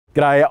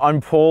G'day,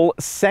 I'm Paul.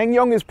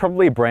 SsangYong is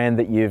probably a brand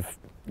that you've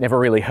never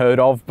really heard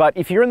of, but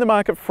if you're in the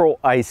market for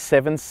a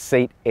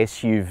 7-seat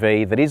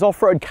SUV that is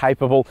off-road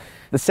capable,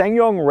 the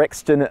SsangYong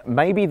Rexton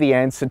may be the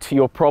answer to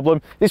your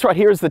problem. This right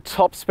here is the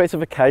top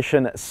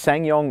specification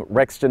SsangYong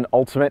Rexton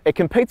Ultimate. It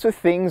competes with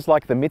things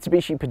like the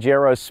Mitsubishi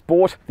Pajero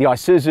Sport, the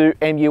Isuzu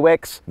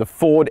MU-X, the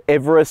Ford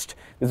Everest.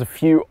 There's a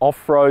few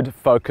off-road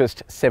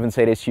focused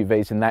 7-seat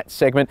SUVs in that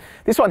segment.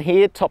 This one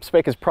here, top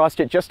spec, is priced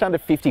at just under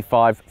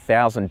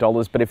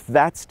 $55,000, but if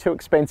that's too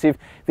expensive,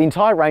 the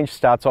entire range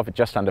starts off at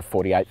just under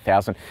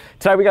 $48,000.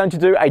 Today we're going to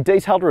do a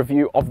detailed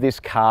review of this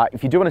car.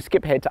 If you do want to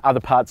skip ahead to other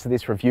parts of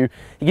this review,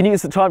 you can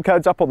use the time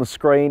codes up on the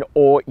screen,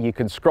 or you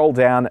can scroll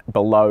down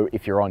below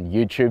if you're on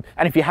YouTube.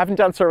 And if you haven't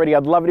done so already,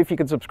 I'd love it if you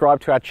could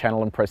subscribe to our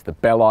channel and press the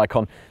bell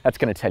icon. That's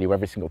going to tell you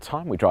every single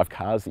time we drive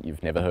cars that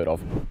you've never heard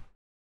of.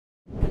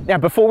 Now,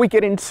 before we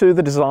get into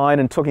the design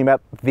and talking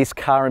about this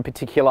car in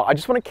particular, I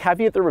just want to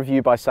caveat the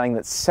review by saying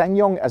that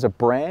SsangYong as a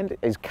brand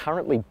is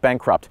currently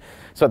bankrupt.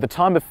 So at the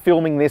time of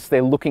filming this,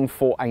 they're looking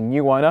for a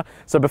new owner.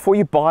 So before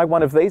you buy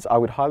one of these, I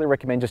would highly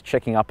recommend just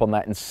checking up on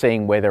that and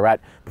seeing where they're at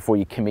before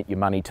you commit your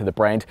money to the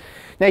brand.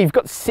 Now, you've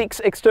got 6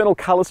 external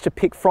colors to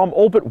pick from,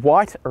 all but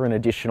white are an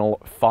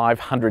additional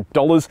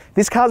 $500.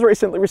 This car's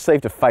recently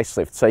received a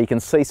facelift, so you can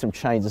see some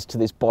changes to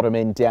this bottom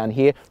end down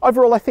here.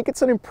 Overall, I think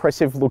it's an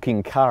impressive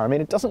looking car. I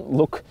mean, it doesn't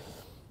look,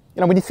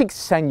 when you think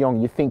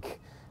SsangYong, you think,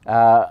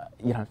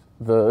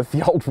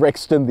 the old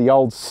Rexton, the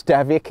old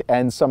Stavic,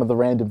 and some of the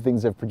random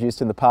things they've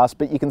produced in the past.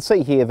 But you can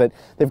see here that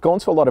they've gone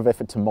to a lot of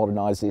effort to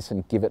modernize this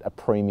and give it a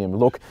premium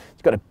look.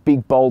 It's got a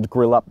big, bold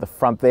grille up the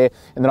front there.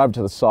 And then over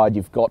to the side,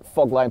 you've got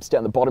fog lamps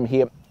down the bottom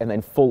here, and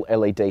then full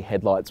LED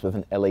headlights with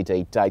an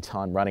LED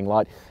daytime running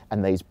light,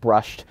 and these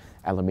brushed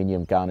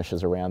aluminium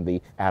garnishes around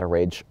the outer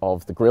edge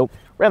of the grille.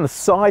 Around the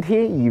side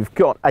here, you've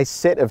got a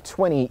set of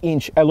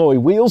 20-inch alloy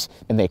wheels,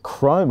 and they're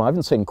chrome. I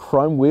haven't seen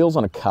chrome wheels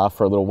on a car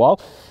for a little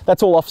while.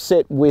 That's all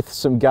offset with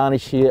some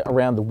garnish here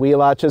around the wheel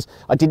arches.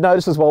 I did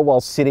notice as well while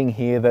sitting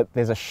here that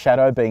there's a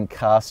shadow being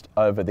cast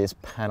over this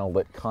panel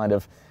that kind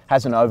of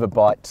has an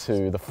overbite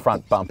to the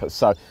front bumper.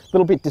 So a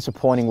little bit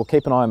disappointing. We'll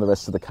keep an eye on the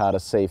rest of the car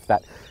to see if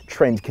that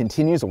trend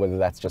continues or whether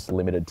that's just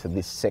limited to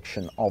this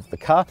section of the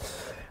car.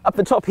 Up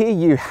the top here,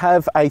 you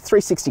have a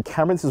 360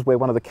 camera. This is where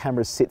one of the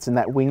cameras sits in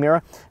that wing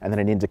mirror, and then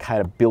an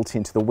indicator built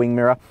into the wing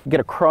mirror. You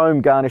get a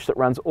chrome garnish that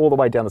runs all the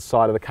way down the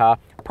side of the car.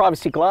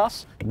 Privacy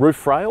glass,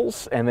 roof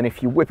rails, and then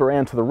if you whip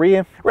around to the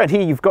rear, right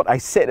here you've got a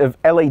set of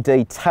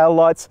LED tail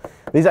lights.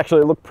 These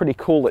actually look pretty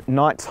cool at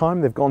night time.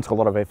 They've gone to a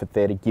lot of effort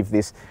there to give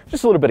this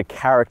just a little bit of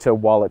character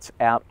while it's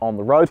out on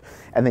the road.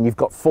 And then you've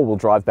got 4-wheel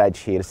drive badge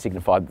here to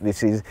signify that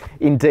this is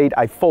indeed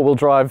a 4-wheel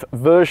drive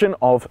version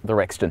of the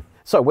Rexton.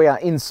 So we are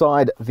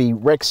inside the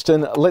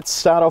Rexton. Let's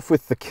start off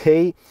with the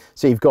key.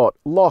 So you've got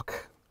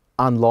lock,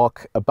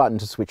 unlock, a button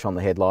to switch on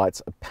the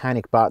headlights, a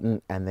panic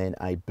button, and then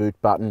a boot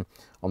button.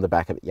 On the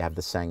back of it, you have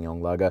the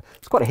SsangYong logo.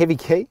 It's quite a heavy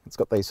key. It's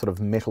got these sort of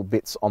metal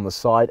bits on the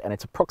side, and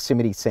it's a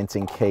proximity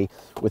sensing key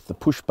with the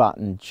push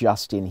button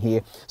just in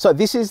here. So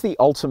this is the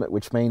Ultimate,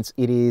 which means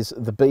it is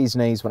the bee's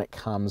knees when it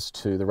comes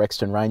to the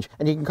Rexton range.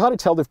 And you can kind of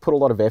tell they've put a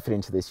lot of effort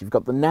into this. You've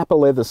got the Nappa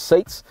leather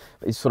seats.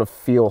 These sort of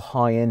feel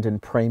high-end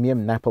and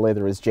premium. Nappa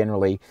leather is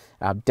generally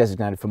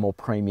designated for more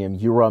premium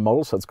Euro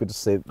models, so it's good to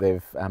see that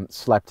they've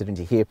slapped it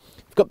into here.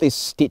 You've got this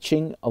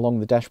stitching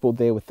along the dashboard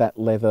there with that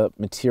leather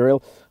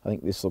material. I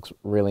think this looks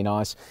really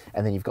nice.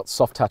 And then you've got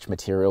soft touch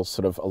materials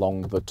sort of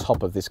along the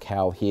top of this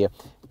cowl here,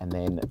 and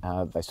then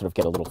they sort of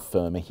get a little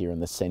firmer here in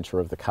the center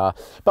of the car.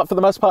 But for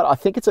the most part, I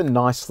think it's a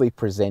nicely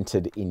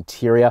presented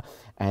interior,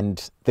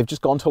 and they've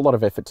just gone to a lot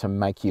of effort to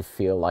make you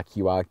feel like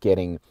you are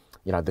getting,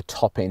 the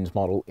top end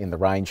model in the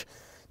range.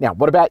 Now,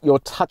 what about your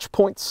touch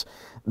points?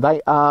 They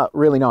are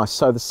really nice.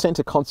 So the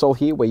center console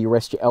here where you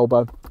rest your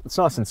elbow, it's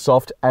nice and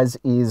soft, as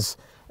is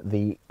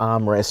the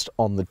armrest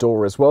on the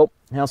door as well.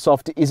 How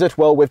soft is it?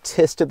 Well, we've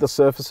tested the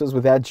surfaces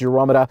with our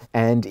durometer,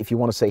 and if you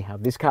want to see how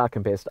this car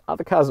compares to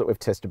other cars that we've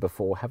tested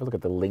before, have a look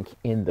at the link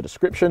in the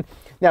description.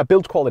 Now,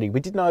 build quality. We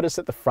did notice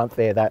at the front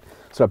there that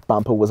sort of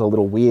bumper was a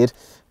little weird.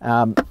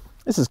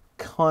 This is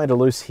kind of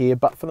loose here,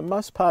 but for the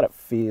most part it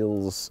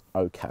feels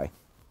okay.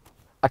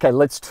 Okay,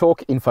 let's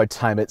talk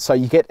infotainment. So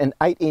you get an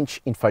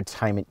 8-inch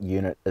infotainment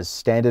unit as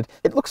standard.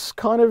 It looks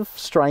kind of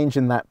strange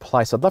in that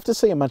place. I'd love to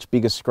see a much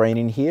bigger screen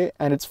in here,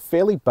 and it's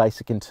fairly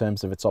basic in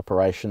terms of its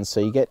operations. So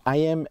you get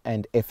AM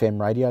and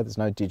FM radio. There's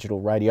no digital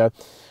radio,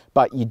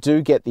 but you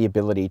do get the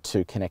ability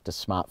to connect a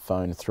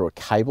smartphone through a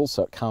cable.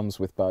 So it comes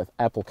with both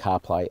Apple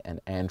CarPlay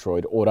and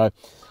Android Auto.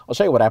 I'll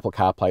show you what Apple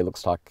CarPlay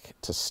looks like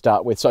to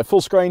start with. So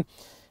full screen.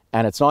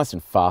 And it's nice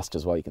and fast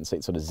as well. You can see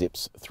it sort of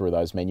zips through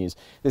those menus.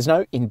 There's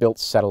no inbuilt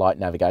satellite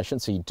navigation,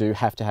 so you do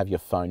have to have your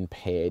phone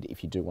paired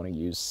if you do want to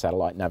use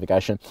satellite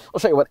navigation.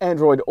 I'll show you what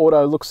Android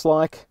Auto looks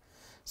like.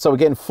 So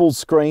again, full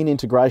screen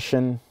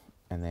integration,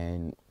 and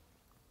then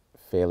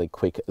fairly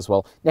quick as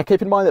well. Now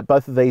keep in mind that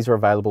both of these are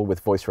available with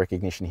voice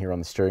recognition here on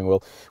the steering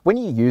wheel. When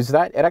you use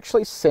that, it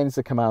actually sends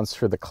the commands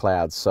through the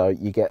cloud, so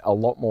you get a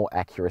lot more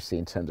accuracy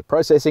in terms of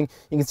processing.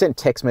 You can send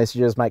text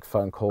messages, make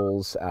phone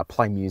calls,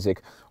 play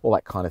music, all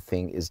that kind of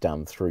thing is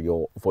done through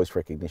your voice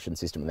recognition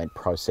system and then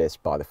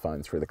processed by the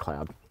phone through the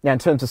cloud. Now, in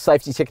terms of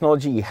safety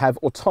technology, you have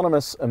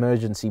autonomous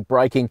emergency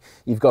braking.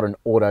 You've got an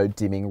auto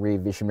dimming rear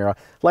vision mirror,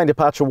 lane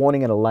departure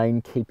warning and a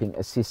lane keeping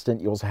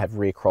assistant. You also have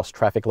rear cross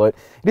traffic alert.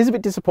 It is a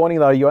bit disappointing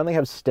though, you only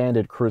have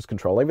standard cruise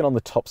control. Even on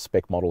the top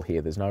spec model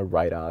here, there's no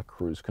radar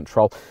cruise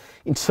control.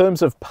 In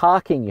terms of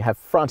parking, you have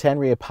front and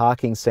rear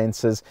parking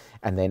sensors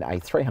and then a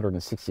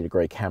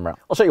 360-degree camera.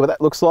 I'll show you what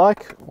that looks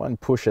like. One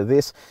push of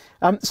this.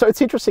 So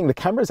it's interesting, the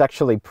camera is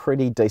actually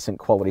pretty decent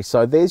quality.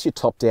 So there's your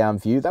top-down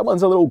view. That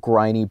one's a little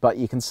grainy, but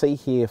you can see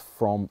here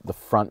from the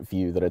front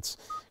view that it's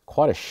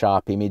quite a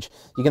sharp image.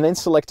 You can then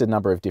select a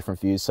number of different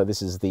views. So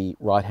this is the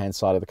right-hand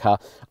side of the car.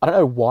 I don't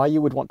know why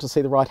you would want to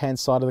see the right-hand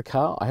side of the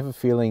car. I have a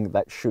feeling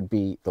that should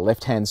be the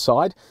left-hand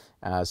side,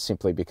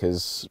 simply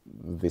because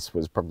this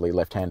was probably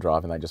left-hand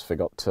drive and they just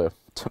forgot to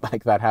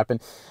make that happen.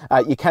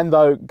 You can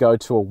though go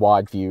to a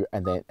wide view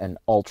and then an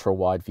ultra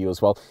wide view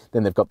as well.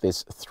 Then they've got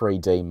this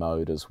 3D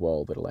mode as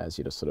well that allows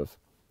you to sort of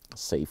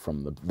see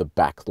from the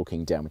back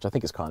looking down, which I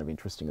think is kind of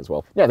interesting as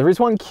well. Now, there is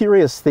one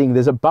curious thing.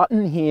 There's a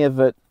button here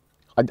that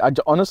I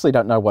honestly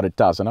don't know what it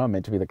does. I know I'm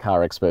meant to be the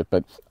car expert,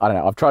 but I don't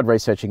know. I've tried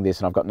researching this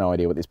and I've got no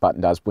idea what this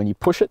button does. When you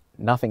push it,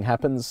 nothing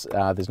happens.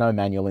 There's no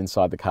manual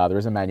inside the car. There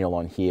is a manual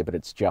on here, but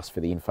it's just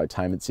for the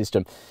infotainment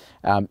system.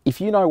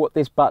 If you know what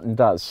this button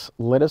does,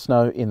 let us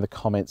know in the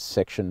comments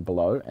section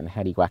below, and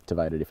how do you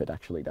activate it if it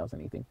actually does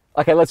anything.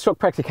 Okay, let's talk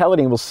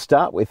practicality, and we'll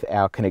start with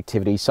our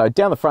connectivity. So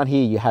down the front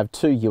here, you have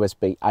two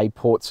USB-A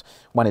ports.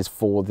 One is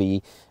for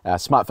the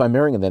smartphone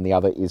mirroring, and then the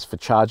other is for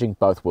charging.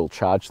 Both will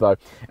charge though.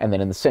 And then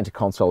in the center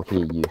console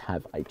here, you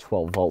have a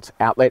 12-volt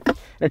outlet. And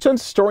in terms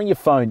of storing your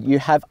phone, you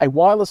have a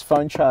wireless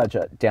phone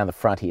charger down the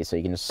front here. So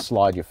you can just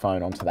slide your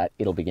phone onto that.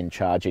 It'll begin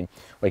charging.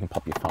 Or you can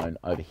pop your phone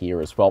over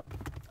here as well.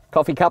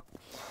 Coffee cup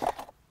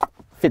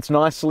fits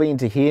nicely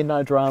into here.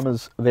 No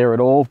dramas there at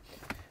all.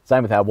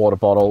 Same with our water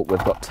bottle.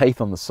 We've got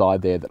teeth on the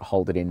side there that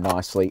hold it in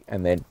nicely,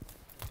 and then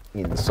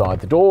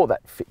inside the door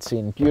that fits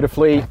in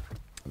beautifully. And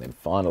then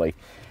finally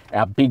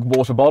our big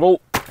water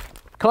bottle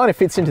kind of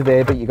fits into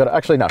there, but you've got to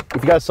actually, no,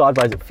 if you go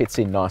sideways it fits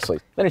in nicely.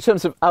 Then in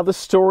terms of other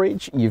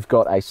storage, you've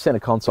got a center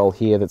console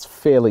here that's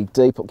fairly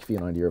deep. I'll give you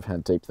an idea of how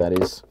deep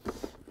that is.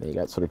 There you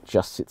go, it sort of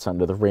just sits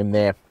under the rim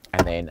there.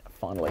 And then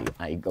finally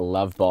a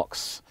glove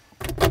box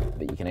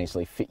that you can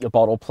easily fit your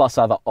bottle plus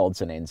other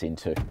odds and ends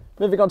into.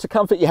 Moving on to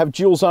comfort, you have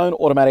dual zone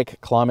automatic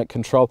climate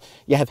control.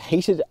 You have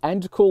heated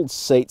and cooled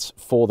seats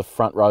for the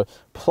front row,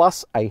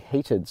 plus a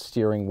heated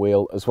steering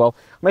wheel as well.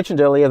 I mentioned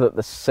earlier that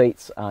the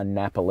seats are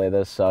Nappa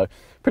leather, so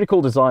pretty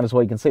cool design as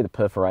well. You can see the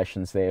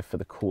perforations there for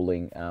the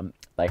cooling.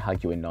 They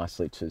hug you in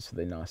nicely too, so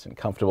they're nice and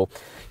comfortable.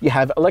 You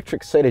have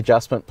electric seat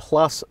adjustment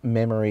plus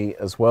memory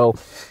as well.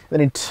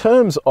 Then in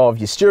terms of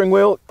your steering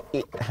wheel,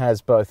 it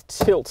has both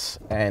tilt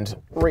and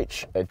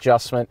reach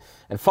adjustment.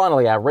 And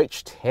finally, our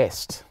reach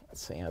test.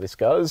 Let's see how this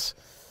goes.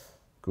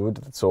 Good,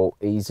 it's all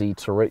easy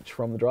to reach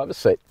from the driver's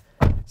seat.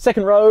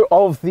 Second row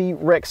of the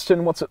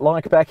Rexton, what's it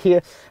like back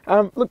here?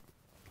 Look,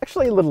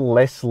 actually a little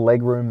less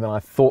legroom than I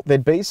thought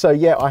there'd be. So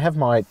yeah, I have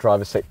my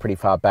driver's seat pretty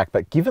far back,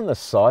 but given the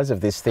size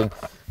of this thing,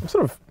 I'm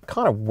sort of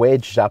kind of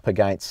wedged up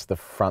against the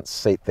front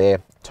seat there.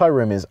 Tow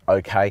room is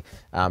okay.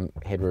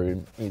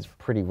 Headroom is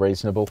pretty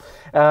reasonable.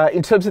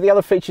 In terms of the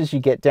other features you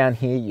get down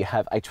here, you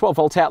have a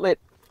 12-volt outlet,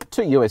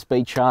 two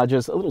USB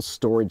chargers, a little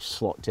storage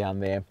slot down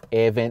there,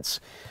 air vents,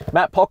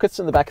 mat pockets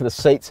in the back of the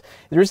seats.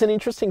 There is an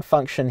interesting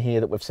function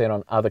here that we've seen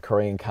on other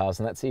Korean cars,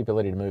 and that's the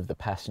ability to move the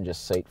passenger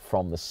seat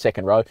from the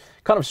second row.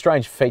 Kind of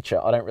strange feature.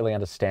 I don't really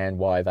understand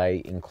why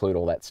they include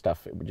all that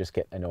stuff. It would just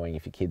get annoying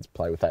if your kids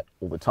play with that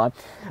all the time.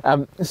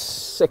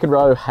 Second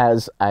row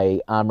has a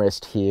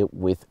armrest here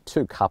with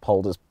two cup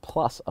holders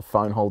plus a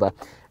phone holder,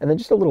 and then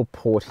just a little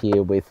port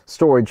here with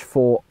storage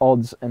for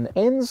odds and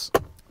ends.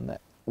 And that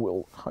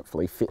will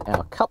hopefully fit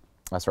our cup,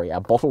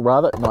 our bottle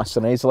rather, nice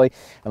and easily.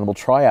 And then we'll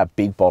try our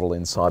big bottle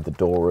inside the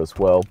door as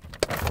well.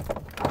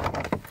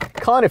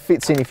 Kind of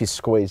fits in if you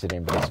squeeze it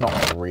in, but it's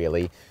not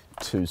really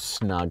too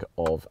snug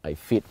of a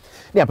fit.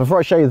 Now, before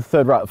I show you the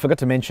third row, I forgot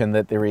to mention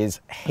that there is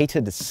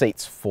heated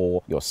seats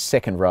for your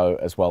second row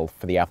as well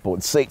for the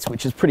outboard seats,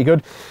 which is pretty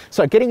good.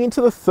 So getting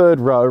into the third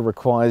row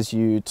requires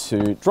you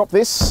to drop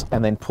this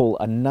and then pull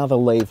another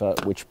lever,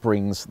 which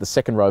brings the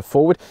second row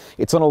forward.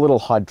 It's on a little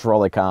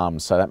hydraulic arm,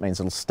 so that means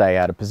it'll stay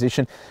out of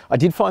position. I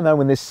did find though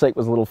when this seat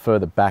was a little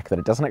further back that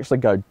it doesn't actually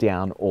go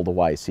down all the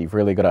way. So you've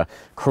really got to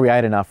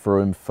create enough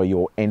room for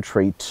your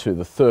entry to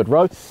the third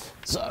row.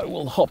 So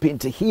we'll hop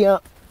into here.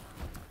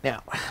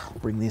 Now, I'll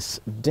bring this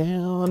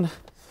down,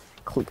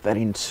 click that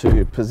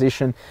into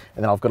position,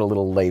 and then I've got a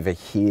little lever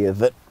here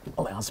that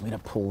allows me to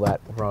pull that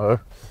row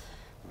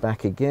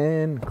back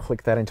again,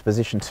 click that into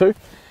position too.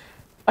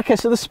 Okay,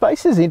 so the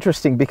space is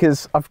interesting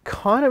because I've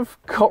kind of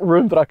got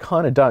room, but I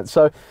kind of don't.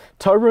 So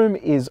tow room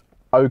is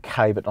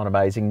okay, but not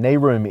amazing. Knee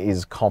room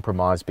is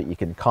compromised, but you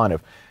can kind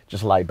of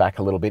just lay back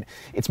a little bit.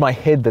 It's my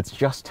head that's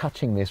just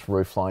touching this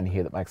roofline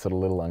here that makes it a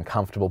little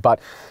uncomfortable.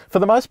 But for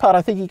the most part,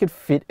 I think you could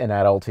fit an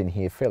adult in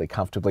here fairly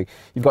comfortably.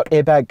 You've got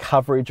airbag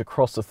coverage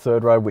across the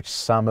third row, which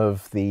some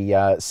of the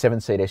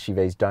 7-seat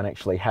SUVs don't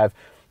actually have.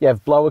 You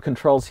have blower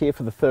controls here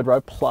for the third row,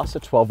 plus a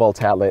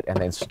 12-volt outlet and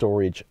then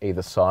storage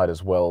either side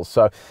as well.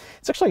 So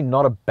it's actually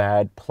not a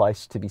bad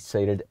place to be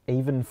seated,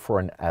 even for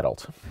an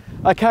adult.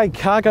 Okay,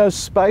 cargo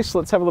space,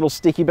 let's have a little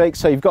sticky beak.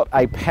 So you've got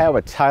a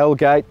power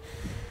tailgate.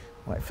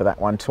 Wait for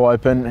that one to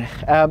open.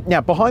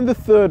 Now, behind the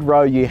third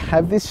row, you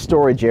have this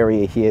storage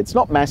area here. It's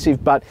not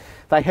massive, but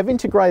they have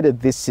integrated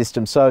this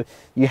system. So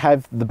you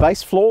have the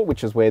base floor,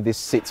 which is where this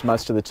sits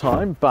most of the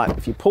time. But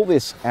if you pull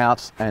this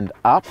out and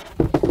up,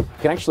 you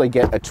can actually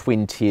get a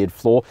twin-tiered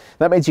floor.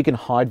 That means you can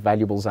hide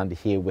valuables under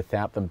here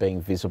without them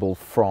being visible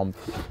from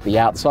the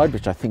outside,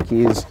 which I think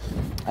is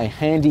a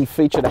handy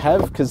feature to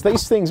have, because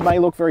these things may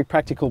look very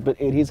practical, but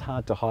it is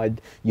hard to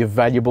hide your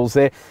valuables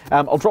there.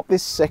 I'll drop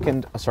this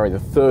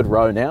the third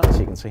row now, so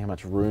you can see how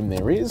much room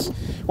there is.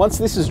 Once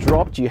this is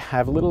dropped, you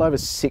have a little over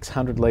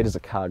 600 litres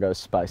of cargo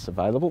space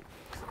available.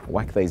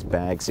 Whack these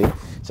bags in.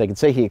 So you can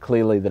see here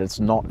clearly that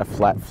it's not a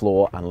flat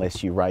floor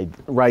unless you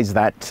raise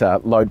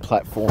that load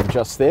platform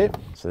just there.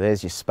 So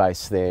there's your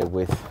space there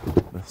with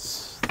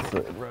this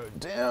third row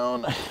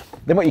down.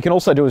 Then what you can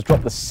also do is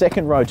drop the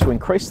second row to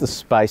increase the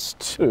space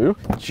to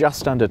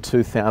just under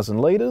 2,000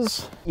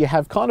 litres. You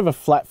have kind of a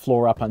flat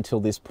floor up until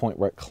this point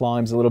where it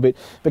climbs a little bit,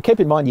 but keep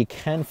in mind you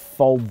can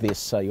fold this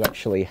so you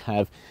actually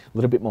have a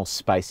little bit more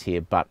space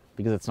here, but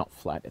because it's not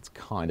flat, it's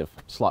kind of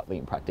slightly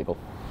impractical.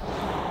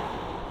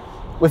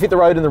 We've hit the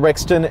road in the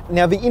Rexton.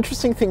 Now, the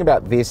interesting thing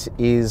about this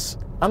is,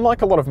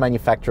 unlike a lot of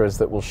manufacturers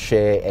that will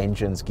share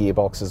engines,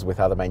 gearboxes with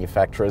other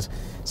manufacturers,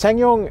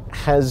 SsangYong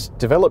has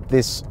developed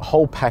this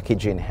whole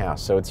package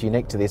in-house, so it's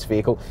unique to this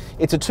vehicle.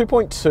 It's a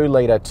 2.2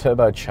 litre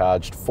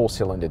turbocharged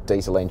 4-cylinder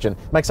diesel engine,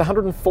 makes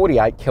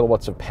 148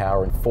 kilowatts of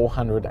power and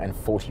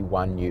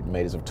 441 newton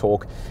meters of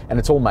torque, and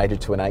it's all mated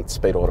to an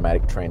 8-speed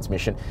automatic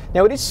transmission.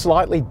 Now, it is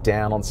slightly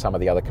down on some of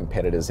the other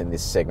competitors in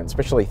this segment,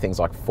 especially things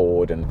like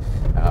Ford and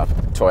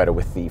Toyota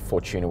with the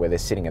Fortuner, where they're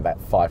sitting at that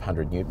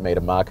 500 newton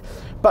meter mark.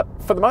 But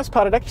for the most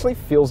part, it actually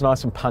feels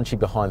nice and punchy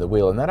behind the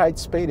wheel, and that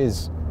 8-speed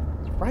is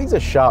razor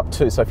sharp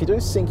too. So if you do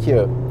sink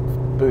your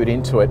boot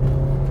into it,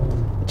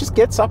 it just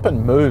gets up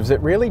and moves. It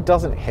really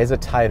doesn't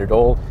hesitate at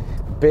all,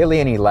 barely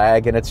any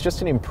lag, and it's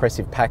just an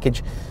impressive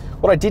package.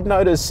 What I did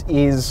notice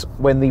is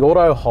when the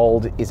auto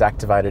hold is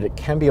activated, it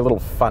can be a little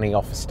funny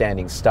off a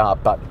standing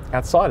start, but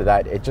outside of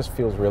that, it just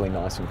feels really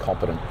nice and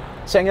competent.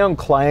 SsangYong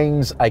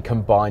claims a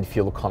combined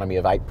fuel economy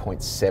of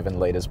 8.7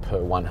 litres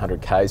per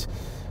 100 Ks.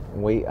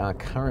 We are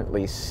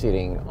currently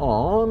sitting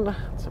on,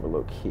 let's have a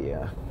look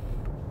here,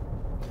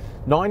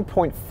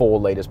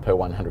 9.4 litres per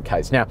 100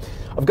 Ks. Now,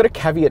 I've got a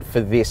caveat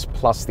for this,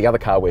 plus the other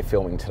car we're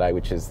filming today,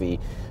 which is the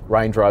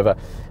Range Rover.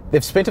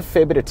 They've spent a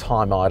fair bit of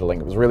time idling.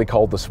 It was really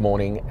cold this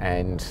morning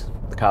and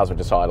the cars were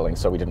just idling,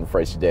 so we didn't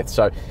freeze to death.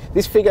 So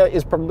this figure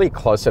is probably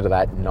closer to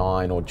that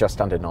 9 or just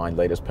under 9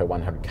 litres per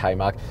 100k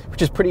mark,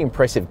 which is pretty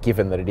impressive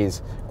given that it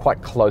is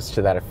quite close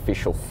to that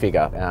official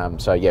figure.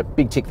 So yeah,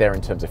 big tick there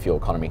in terms of fuel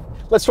economy.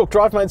 Let's talk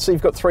drive modes. So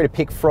you've got 3 to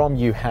pick from.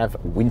 You have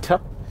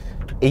Winter,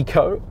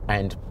 Eco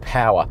and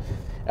Power.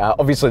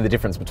 Obviously the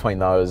difference between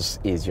those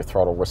is your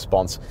throttle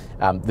response.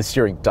 The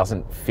steering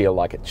doesn't feel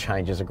like it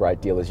changes a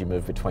great deal as you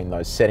move between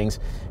those settings.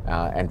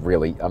 And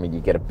really, I mean, you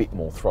get a bit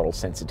more throttle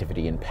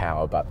sensitivity in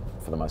Power, but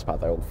for the most part,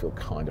 they all feel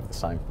kind of the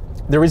same.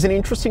 There is an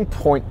interesting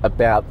point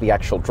about the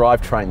actual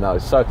drivetrain though.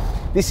 So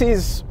this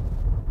is,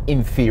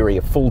 in theory,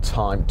 a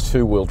full-time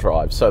 2-wheel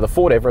drive. So the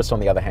Ford Everest, on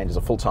the other hand, is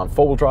a full-time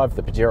 4-wheel drive.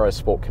 The Pajero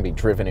Sport can be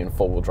driven in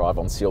 4-wheel drive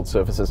on sealed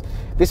surfaces.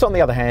 This, on the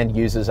other hand,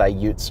 uses a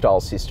ute-style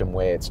system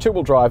where it's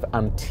 2-wheel drive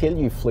until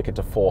you flick it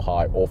to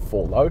 4-high or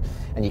 4-low,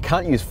 and you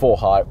can't use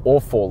 4-high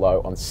or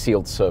 4-low on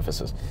sealed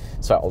surfaces.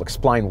 So I'll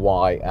explain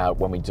why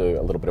when we do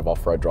a little bit of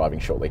off-road driving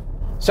shortly.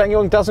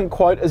 SsangYong doesn't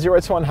quote a 0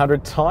 to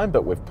 100 time,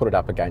 but we've put it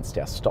up against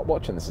our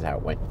stopwatch, and this is how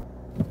it went.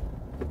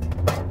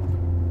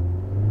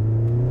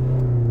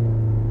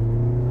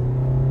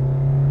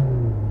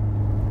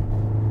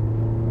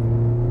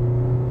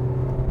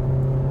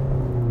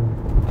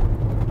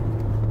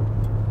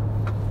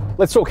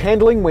 Let's talk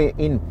handling. We're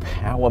in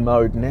Power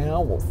mode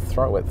now. We'll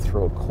throw it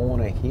through a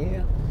corner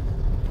here.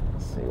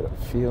 See what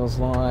it feels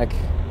like.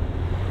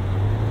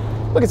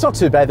 Look, it's not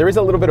too bad. There is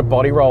a little bit of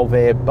body roll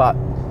there, but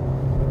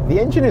the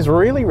engine is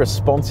really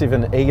responsive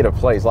and eager to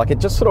please. Like, it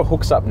just sort of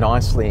hooks up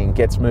nicely and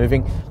gets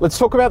moving. Let's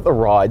talk about the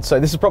ride. So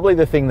this is probably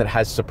the thing that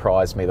has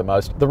surprised me the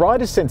most. The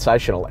ride is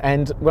sensational.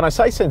 And when I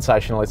say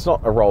sensational, it's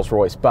not a Rolls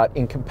Royce, but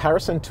in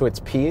comparison to its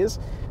peers,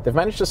 they've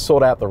managed to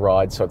sort out the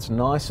ride so it's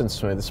nice and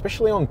smooth,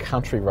 especially on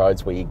country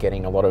roads where you're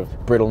getting a lot of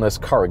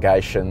brittleness,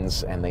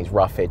 corrugations, and these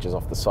rough edges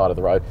off the side of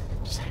the road.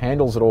 It just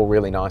handles it all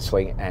really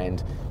nicely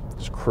and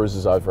just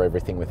cruises over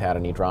everything without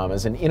any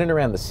dramas. And in and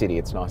around the city,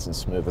 it's nice and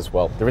smooth as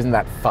well. There isn't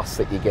that fuss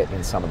that you get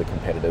in some of the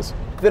competitors.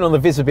 Then on the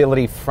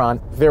visibility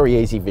front, very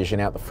easy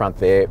vision out the front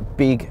there.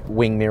 Big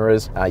wing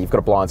mirrors. You've got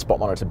a blind spot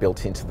monitor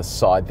built into the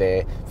side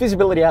there.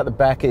 Visibility out the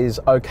back is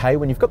okay.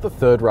 When you've got the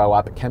third row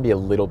up, it can be a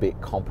little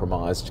bit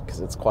compromised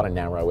because it's quite a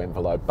narrow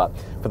envelope, but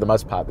for the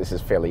most part, this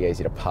is fairly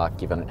easy to park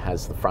given it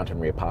has the front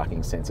and rear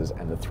parking sensors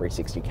and the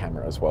 360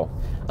 camera as well.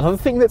 Another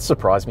thing that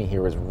surprised me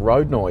here is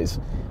road noise.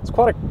 It's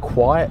quite a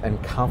quiet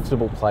and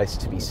comfortable place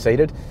to be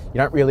seated. You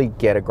don't really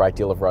get a great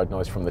deal of road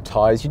noise from the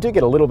tyres. You do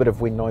get a little bit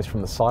of wind noise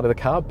from the side of the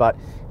car, but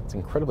it's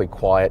incredibly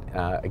quiet,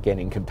 again,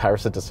 in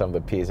comparison to some of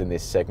the peers in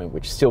this segment,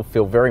 which still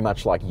feel very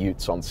much like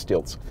utes on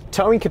stilts.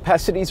 Towing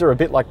capacities are a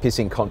bit like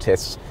pissing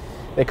contests.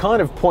 They're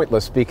kind of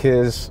pointless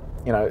because,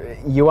 you know,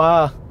 you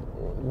are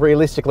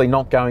realistically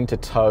not going to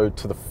tow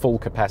to the full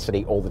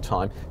capacity all the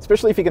time,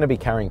 especially if you're going to be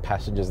carrying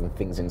passengers and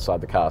things inside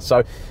the car.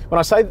 So when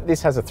I say that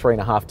this has a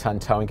 3.5 ton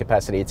towing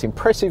capacity, it's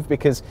impressive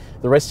because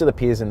the rest of the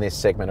peers in this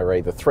segment are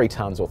either 3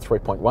 tons or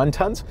 3.1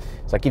 tons.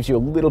 So it gives you a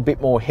little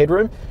bit more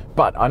headroom,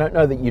 but I don't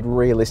know that you'd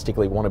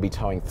realistically want to be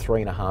towing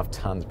 3.5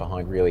 tons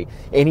behind really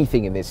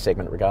anything in this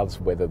segment, regardless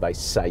of whether they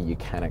say you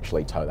can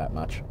actually tow that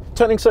much.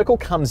 Turning circle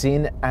comes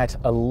in at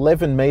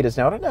 11 meters.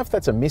 Now, I don't know if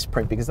that's a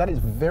misprint because that is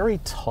very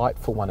tight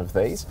for one of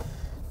these.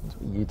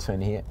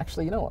 U-turn here.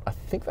 Actually, you know what? I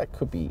think that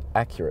could be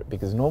accurate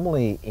because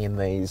normally in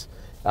these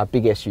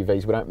big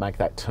SUVs, we don't make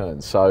that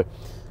turn. So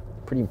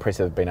pretty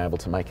impressive being able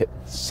to make it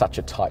such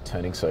a tight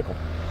turning circle.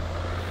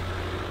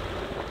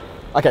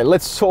 Okay,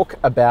 let's talk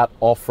about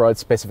off-road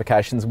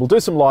specifications. We'll do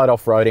some light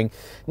off-roading.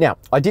 Now,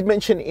 I did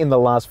mention in the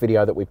last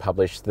video that we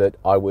published that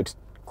I would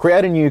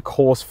create a new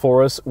course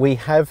for us. We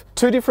have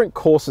 2 different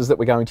courses that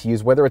we're going to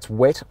use, whether it's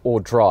wet or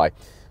dry.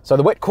 So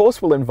the wet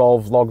course will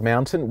involve Log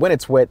Mountain. When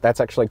it's wet,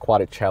 that's actually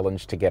quite a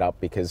challenge to get up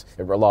because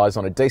it relies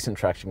on a decent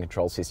traction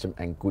control system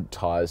and good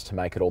tyres to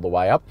make it all the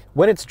way up.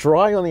 When it's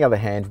dry, on the other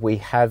hand, we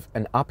have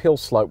an uphill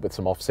slope with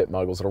some offset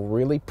moguls that'll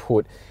really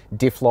put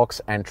diff locks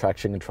and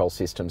traction control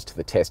systems to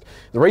the test.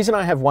 The reason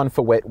I have one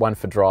for wet, one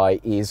for dry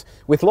is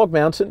with Log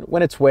Mountain,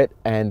 when it's wet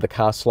and the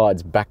car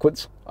slides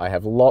backwards, I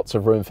have lots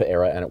of room for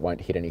error and it won't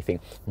hit anything.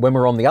 When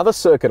we're on the other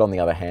circuit, on the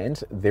other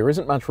hand, there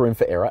isn't much room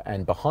for error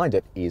and behind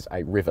it is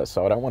a river.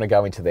 So I don't want to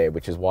go into there,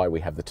 which is why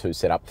we have the 2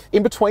 set up.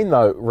 In between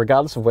though,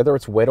 regardless of whether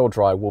it's wet or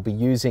dry, we'll be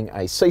using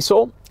a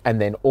seesaw and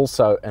then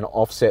also an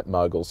offset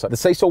mogul. So the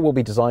seesaw will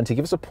be designed to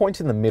give us a point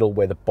in the middle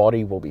where the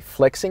body will be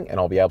flexing and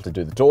I'll be able to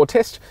do the door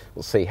test.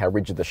 We'll see how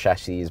rigid the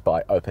chassis is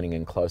by opening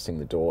and closing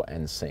the door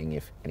and seeing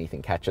if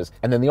anything catches.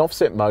 And then the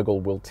offset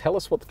mogul will tell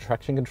us what the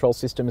traction control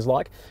system is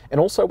like and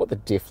also what the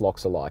diff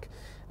locks are like.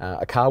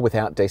 A car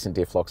without decent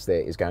diff locks there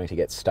is going to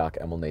get stuck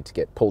and will need to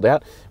get pulled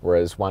out,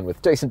 whereas one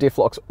with decent diff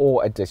locks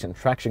or a decent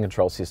traction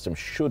control system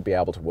should be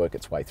able to work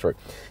its way through.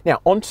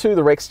 Now, onto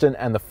the Rexton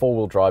and the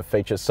 4-wheel drive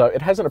features. So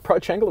it has an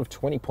approach angle of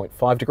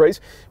 20.5 degrees,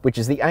 which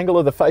is the angle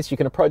of the face you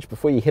can approach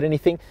before you hit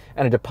anything,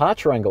 and a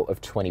departure angle of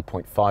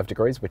 20.5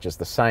 degrees, which is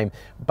the same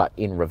but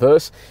in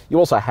reverse. You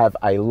also have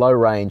a low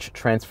range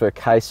transfer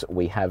case.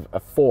 We have a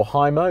 4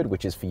 high mode,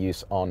 which is for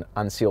use on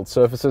unsealed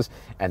surfaces,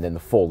 and then the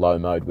 4 low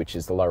mode, which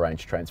is the low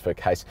range transfer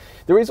case.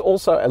 There is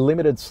also a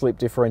limited slip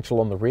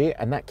differential on the rear,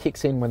 and that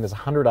kicks in when there's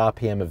 100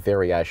 RPM of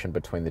variation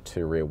between the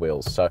 2 rear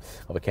wheels. So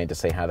I'll be keen to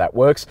see how that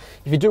works.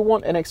 If you do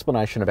want an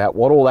explanation about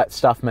what all that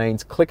stuff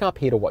means, click up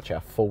here to watch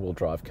our 4-wheel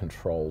drive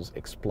controls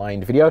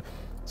explained video.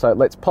 So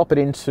let's pop it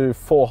into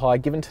 4 high,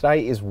 given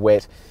today is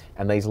wet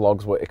and these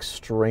logs were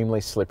extremely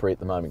slippery at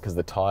the moment because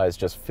the tyres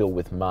just fill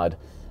with mud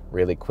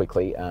really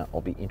quickly. I'll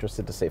be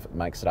interested to see if it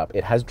makes it up.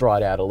 It has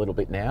dried out a little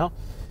bit now,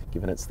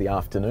 given it's the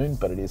afternoon,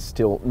 but it is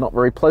still not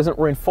very pleasant.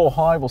 We're in 4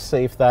 high. We'll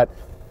see if that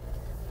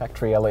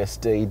factory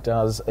LSD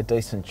does a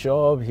decent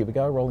job. Here we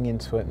go, rolling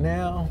into it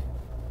now.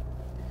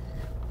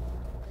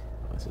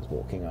 This is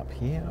walking up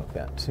here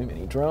without too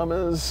many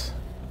dramas.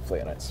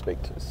 Hopefully I don't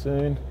speak too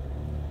soon.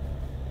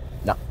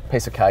 No,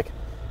 piece of cake.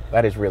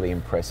 That is really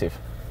impressive.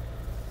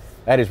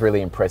 That is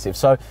really impressive.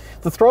 So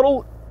the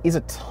throttle is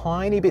a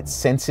tiny bit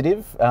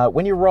sensitive.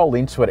 When you roll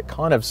into it, it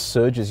kind of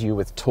surges you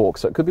with torque.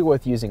 So it could be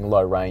worth using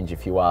low range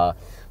if you are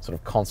sort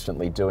of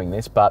constantly doing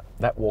this, but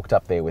that walked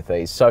up there with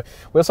ease. So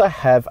we also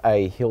have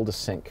a hill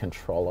descent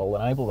control.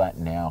 I'll enable that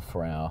now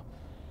for our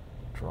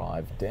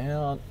drive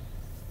down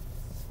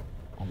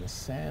on the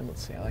sand.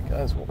 Let's see how that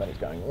goes. Well, that is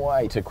going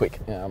way too quick.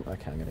 Okay, I'm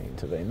going to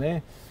intervene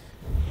there.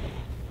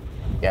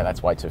 Yeah,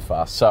 that's way too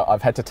fast. So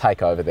I've had to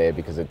take over there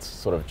because it's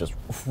sort of just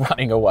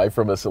running away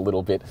from us a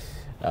little bit.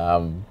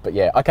 But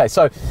yeah, okay,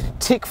 so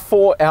tick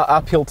for our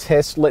uphill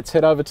test. Let's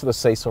head over to the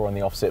seesaw and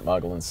the offset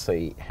mogul and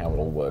see how it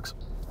all works.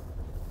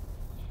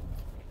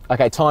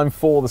 Okay, time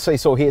for the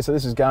seesaw here. So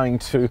this is going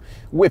to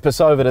whip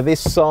us over to this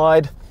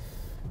side.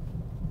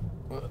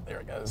 There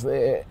it goes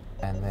there.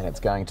 And then it's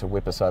going to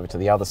whip us over to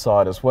the other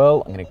side as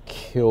well. I'm going to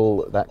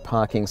kill that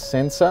parking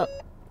sensor.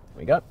 There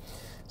we go.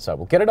 So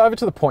we'll get it over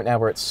to the point now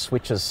where it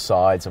switches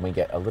sides and we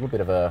get a little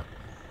bit of a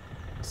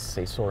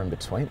seesaw in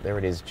between. There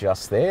it is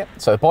just there.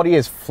 So the body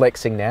is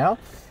flexing now.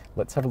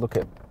 Let's have a look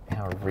at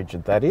how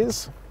rigid that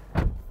is.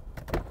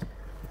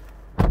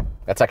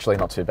 That's actually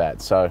not too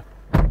bad. So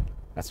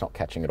that's not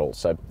catching at all.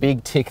 So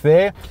big tick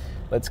there.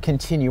 Let's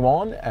continue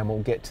on and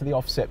we'll get to the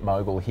offset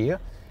mogul here.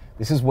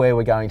 This is where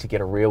we're going to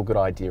get a real good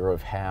idea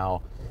of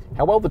how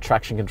well the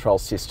traction control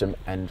system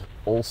and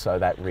also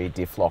that rear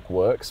diff lock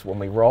works. When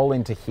we roll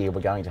into here,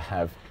 we're going to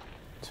have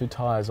 2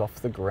 tyres off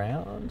the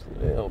ground,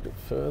 a little bit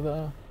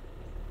further.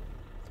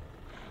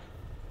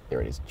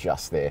 There it is,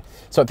 just there.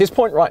 So at this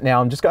point right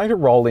now, I'm just going to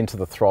roll into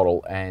the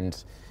throttle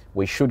and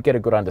we should get a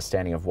good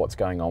understanding of what's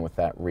going on with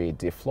that rear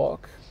diff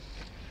lock.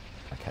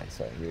 Okay,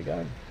 so here we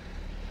go.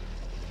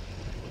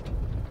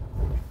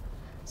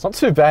 It's not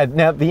too bad.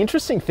 Now, the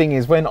interesting thing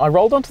is when I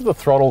rolled onto the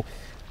throttle,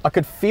 I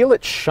could feel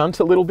it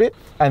shunt a little bit,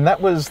 and that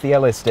was the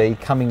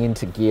LSD coming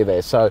into gear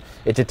there. So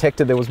it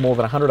detected there was more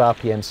than 100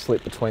 RPM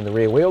slip between the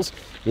rear wheels.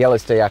 The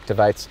LSD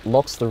activates,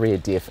 locks the rear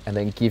diff, and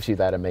then gives you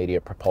that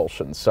immediate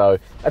propulsion. So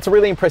that's a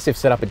really impressive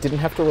setup. It didn't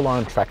have to rely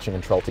on traction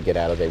control to get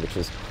out of there, which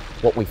is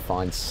what we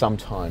find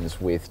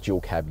sometimes with dual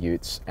cab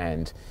utes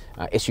and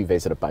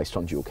SUVs that are based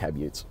on dual cab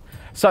utes.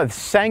 So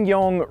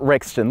SsangYong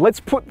Rexton,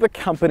 let's put the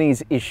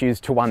company's issues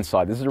to one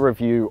side. This is a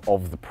review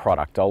of the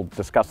product. I'll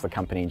discuss the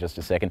company in just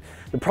a second.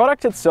 The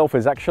product itself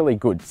is actually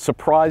good,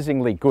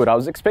 surprisingly good. I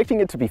was expecting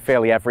it to be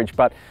fairly average,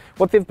 but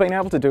what they've been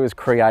able to do is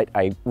create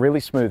a really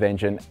smooth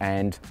engine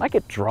and make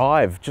it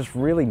drive just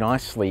really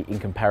nicely in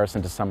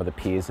comparison to some of the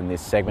peers in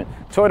this segment.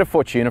 Toyota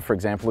Fortuner, for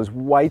example, is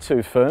way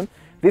too firm.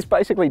 This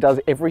basically does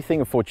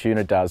everything a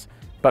Fortuner does,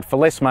 but for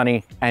less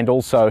money and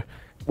also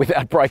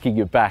without breaking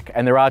your back.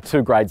 And there are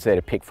 2 grades there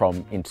to pick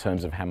from in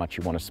terms of how much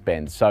you want to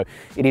spend. So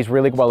it is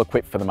really well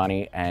equipped for the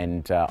money,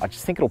 and I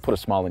just think it'll put a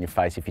smile on your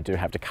face if you do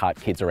have to cart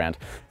kids around.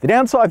 The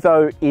downside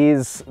though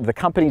is the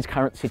company's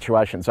current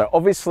situation. So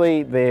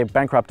obviously they're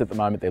bankrupt at the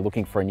moment, they're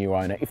looking for a new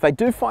owner. If they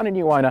do find a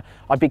new owner,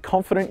 I'd be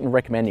confident in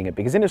recommending it,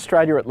 because in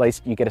Australia at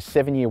least you get a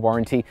 7-year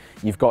warranty,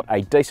 you've got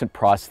a decent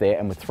price there,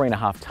 and with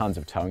 3.5 tonnes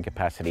of towing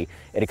capacity,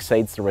 it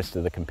exceeds the rest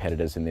of the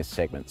competitors in this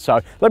segment. So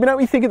let me know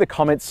what you think in the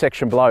comments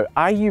section below.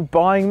 Are you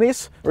buying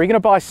this, or are you going to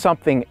buy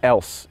something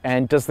else?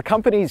 And does the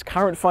company's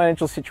current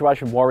financial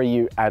situation worry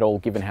you at all,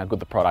 given how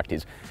good the product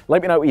is?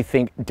 Let me know what you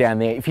think down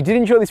there. If you did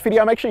enjoy this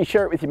video, make sure you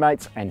share it with your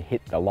mates and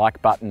hit the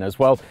like button as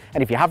well.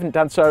 And if you haven't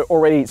done so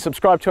already,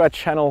 subscribe to our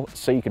channel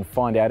so you can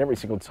find out every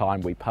single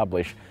time we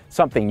publish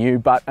something new.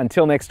 But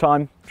until next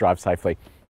time, drive safely.